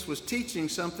Jesus was teaching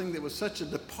something that was such a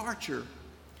departure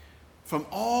from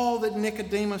all that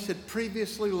Nicodemus had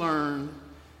previously learned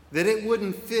that it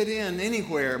wouldn't fit in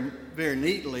anywhere very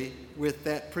neatly with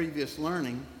that previous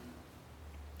learning.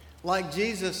 Like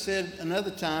Jesus said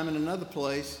another time in another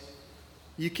place,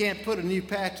 you can't put a new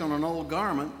patch on an old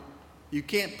garment. You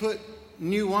can't put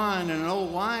new wine in an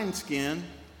old wineskin.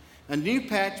 A new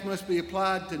patch must be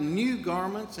applied to new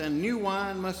garments, and new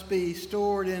wine must be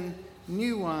stored in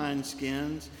new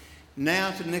wineskins.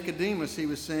 Now to Nicodemus, he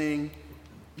was saying,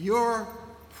 your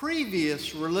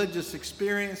previous religious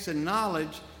experience and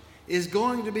knowledge is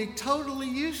going to be totally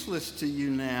useless to you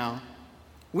now.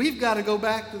 We've got to go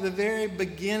back to the very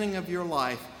beginning of your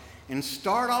life and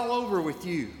start all over with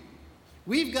you.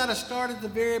 We've got to start at the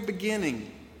very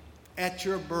beginning, at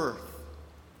your birth,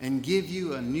 and give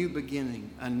you a new beginning,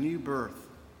 a new birth.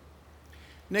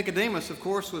 Nicodemus, of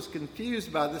course, was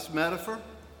confused by this metaphor.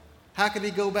 How could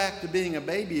he go back to being a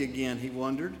baby again, he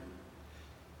wondered.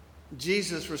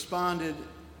 Jesus responded,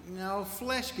 no,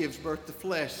 flesh gives birth to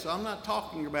flesh, so I'm not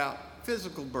talking about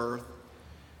physical birth.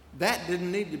 That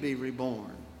didn't need to be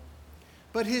reborn.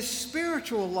 But his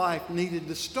spiritual life needed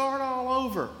to start all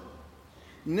over.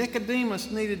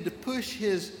 Nicodemus needed to push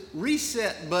his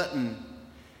reset button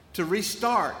to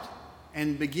restart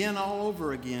and begin all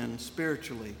over again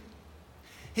spiritually.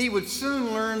 He would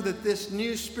soon learn that this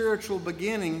new spiritual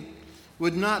beginning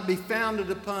would not be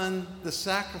founded upon the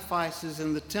sacrifices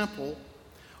in the temple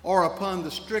or upon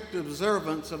the strict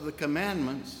observance of the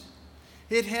commandments.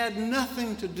 It had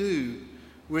nothing to do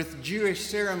with Jewish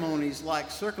ceremonies like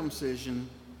circumcision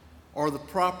or the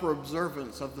proper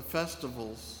observance of the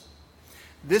festivals.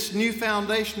 This new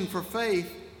foundation for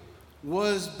faith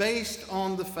was based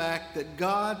on the fact that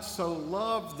God so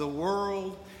loved the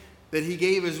world that he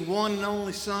gave his one and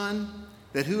only Son,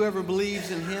 that whoever believes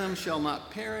in him shall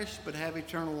not perish but have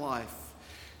eternal life.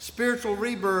 Spiritual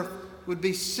rebirth would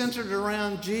be centered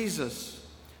around Jesus,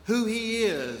 who he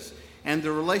is, and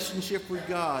the relationship with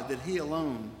God that he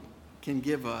alone can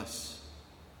give us.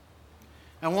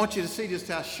 I want you to see just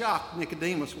how shocked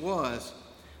Nicodemus was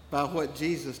by what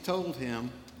Jesus told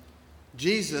him.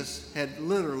 Jesus had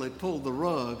literally pulled the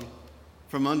rug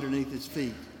from underneath his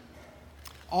feet.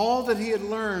 All that he had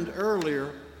learned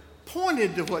earlier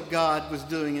pointed to what God was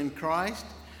doing in Christ,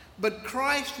 but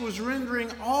Christ was rendering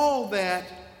all that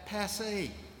passé.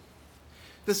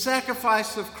 The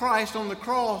sacrifice of Christ on the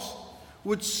cross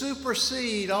would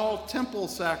supersede all temple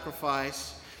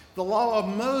sacrifice. The law of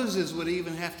Moses would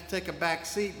even have to take a back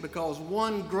seat because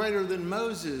one greater than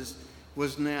Moses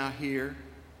was now here.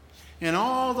 And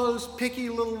all those picky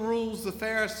little rules the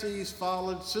Pharisees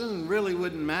followed soon really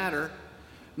wouldn't matter,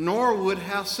 nor would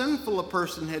how sinful a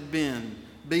person had been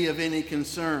be of any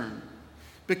concern,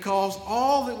 because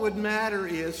all that would matter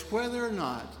is whether or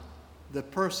not the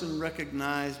person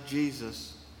recognized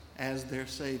Jesus as their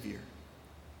Savior.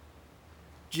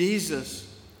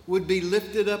 Jesus would be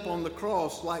lifted up on the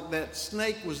cross like that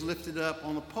snake was lifted up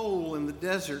on a pole in the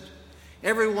desert.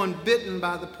 Everyone bitten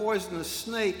by the poisonous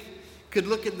snake could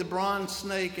look at the bronze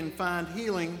snake and find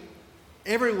healing.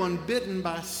 Everyone bitten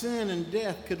by sin and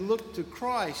death could look to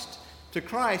Christ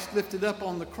lifted up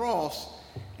on the cross,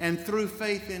 and through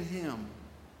faith in him,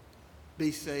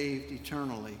 be saved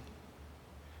eternally.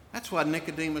 That's why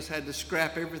Nicodemus had to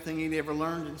scrap everything he'd ever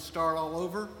learned and start all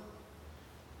over.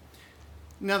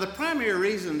 Now, the primary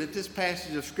reason that this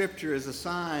passage of Scripture is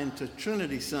assigned to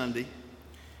Trinity Sunday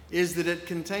is that it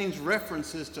contains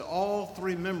references to all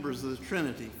three members of the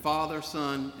Trinity, Father,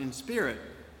 Son, and Spirit.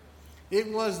 It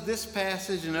was this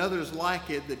passage and others like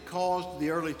it that caused the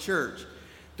early church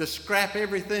to scrap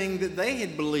everything that they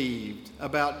had believed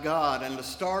about God and to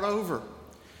start over.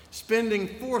 spending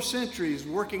 4 centuries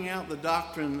working out the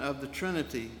doctrine of the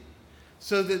Trinity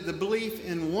so that the belief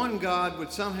in one God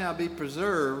would somehow be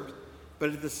preserved, but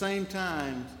at the same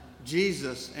time,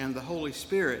 Jesus and the Holy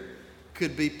Spirit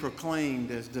could be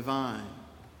proclaimed as divine.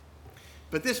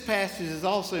 But this passage is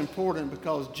also important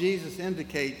because Jesus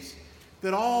indicates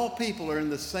that all people are in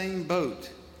the same boat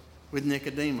with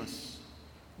Nicodemus.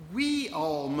 We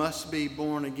all must be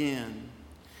born again.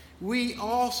 We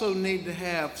also need to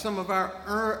have some of our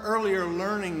earlier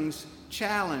learnings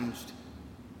challenged.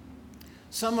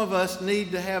 Some of us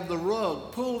need to have the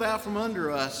rug pulled out from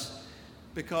under us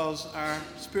because our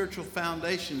spiritual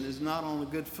foundation is not on a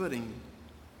good footing.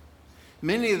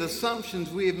 Many of the assumptions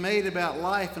we have made about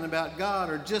life and about God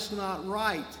are just not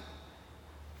right.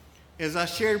 As I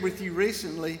shared with you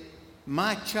recently,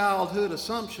 my childhood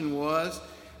assumption was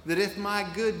that if my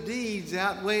good deeds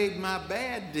outweighed my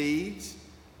bad deeds,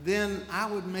 then I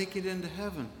would make it into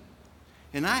heaven.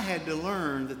 And I had to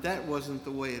learn that that wasn't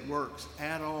the way it works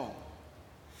at all.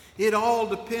 It all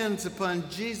depends upon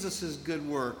Jesus' good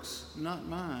works, not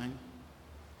mine.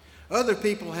 Other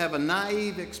people have a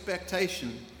naive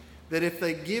expectation that if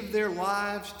they give their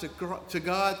lives to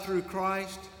God through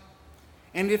Christ,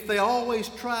 and if they always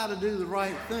try to do the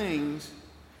right things,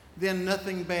 then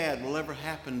nothing bad will ever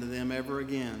happen to them ever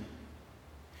again.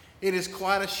 It is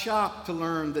quite a shock to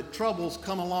learn that troubles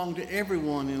come along to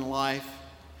everyone in life,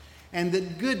 and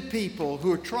that good people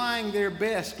who are trying their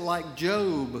best, like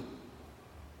Job,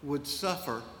 would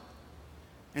suffer.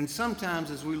 And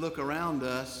sometimes as we look around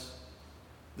us,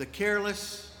 the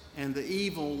careless and the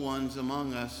evil ones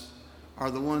among us are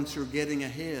the ones who are getting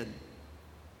ahead.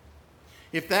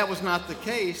 If that was not the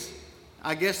case,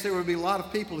 I guess there would be a lot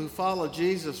of people who follow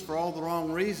Jesus for all the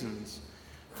wrong reasons,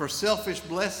 for selfish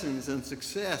blessings and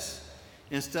success,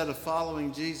 instead of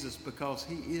following Jesus because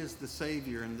he is the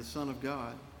Savior and the Son of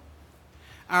God.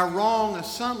 Our wrong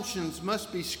assumptions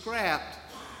must be scrapped,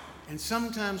 and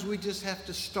sometimes we just have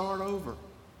to start over.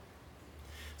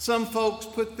 Some folks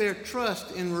put their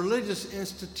trust in religious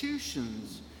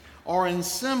institutions or in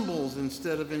symbols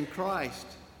instead of in Christ.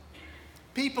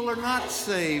 People are not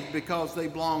saved because they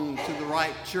belong to the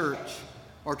right church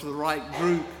or to the right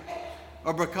group,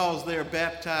 or because they are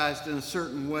baptized in a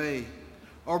certain way,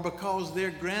 or because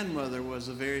their grandmother was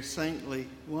a very saintly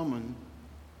woman.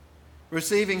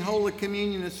 Receiving Holy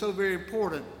Communion is so very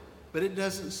important, but it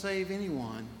doesn't save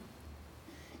anyone.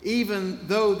 Even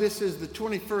though this is the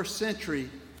 21st century,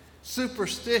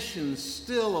 superstition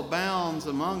still abounds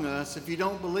among us. If you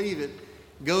don't believe it,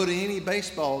 go to any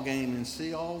baseball game and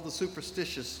see all the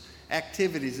superstitious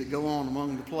activities that go on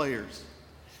among the players.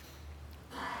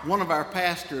 One of our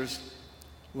pastors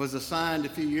was assigned a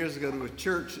few years ago to a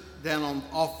church down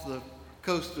off the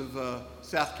coast of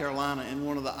South Carolina in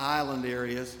one of the island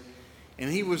areas. And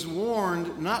he was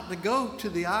warned not to go to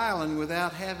the island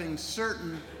without having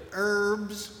certain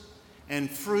herbs and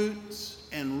fruits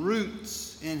and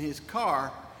roots in his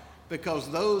car, because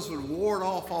those would ward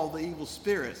off all the evil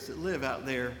spirits that live out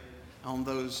there on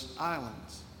those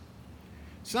islands.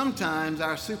 Sometimes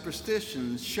our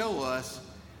superstitions show us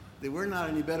that we're not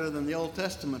any better than the Old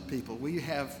Testament people. We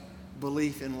have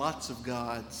belief in lots of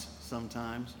gods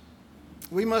sometimes.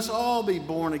 We must all be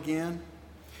born again.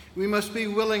 We must be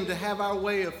willing to have our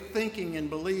way of thinking and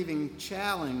believing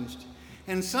challenged,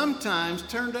 and sometimes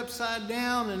turned upside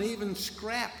down and even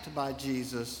scrapped by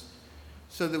Jesus,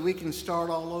 so that we can start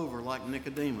all over like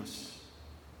Nicodemus.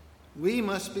 We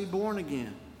must be born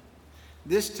again,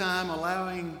 this time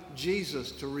allowing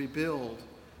Jesus to rebuild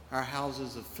our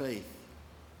houses of faith.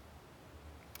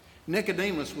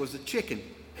 Nicodemus was a chicken.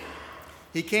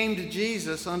 He came to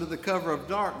Jesus under the cover of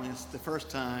darkness the first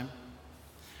time,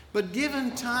 but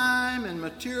given time and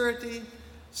maturity,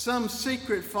 some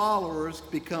secret followers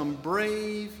become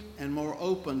brave and more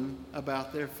open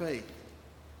about their faith.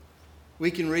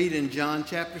 We can read in John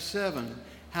chapter 7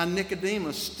 how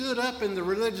Nicodemus stood up in the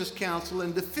religious council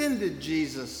and defended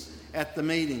Jesus at the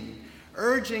meeting,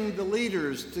 urging the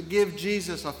leaders to give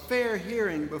Jesus a fair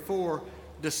hearing before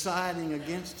deciding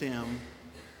against him.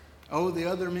 Oh, the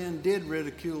other men did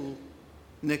ridicule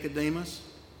Nicodemus,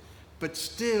 but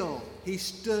still he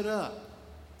stood up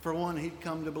for one he'd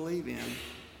come to believe in.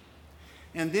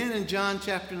 And then in John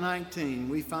chapter 19,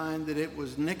 we find that it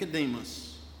was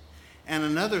Nicodemus and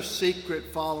another secret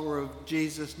follower of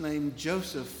Jesus named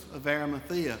Joseph of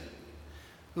Arimathea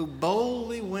who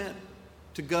boldly went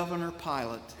to Governor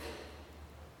Pilate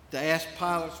to ask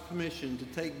Pilate's permission to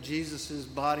take Jesus'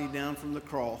 body down from the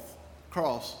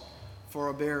cross for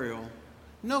a burial.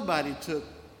 Nobody took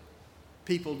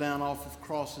people down off of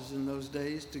crosses in those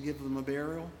days to give them a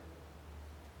burial.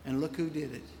 And look who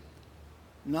did it.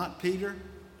 Not Peter,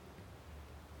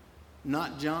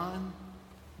 not John,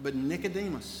 but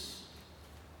Nicodemus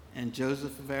and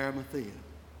Joseph of Arimathea.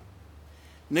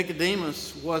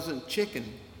 Nicodemus wasn't chicken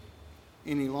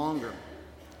any longer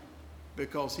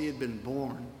because he had been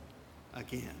born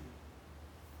again.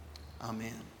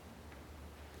 Amen.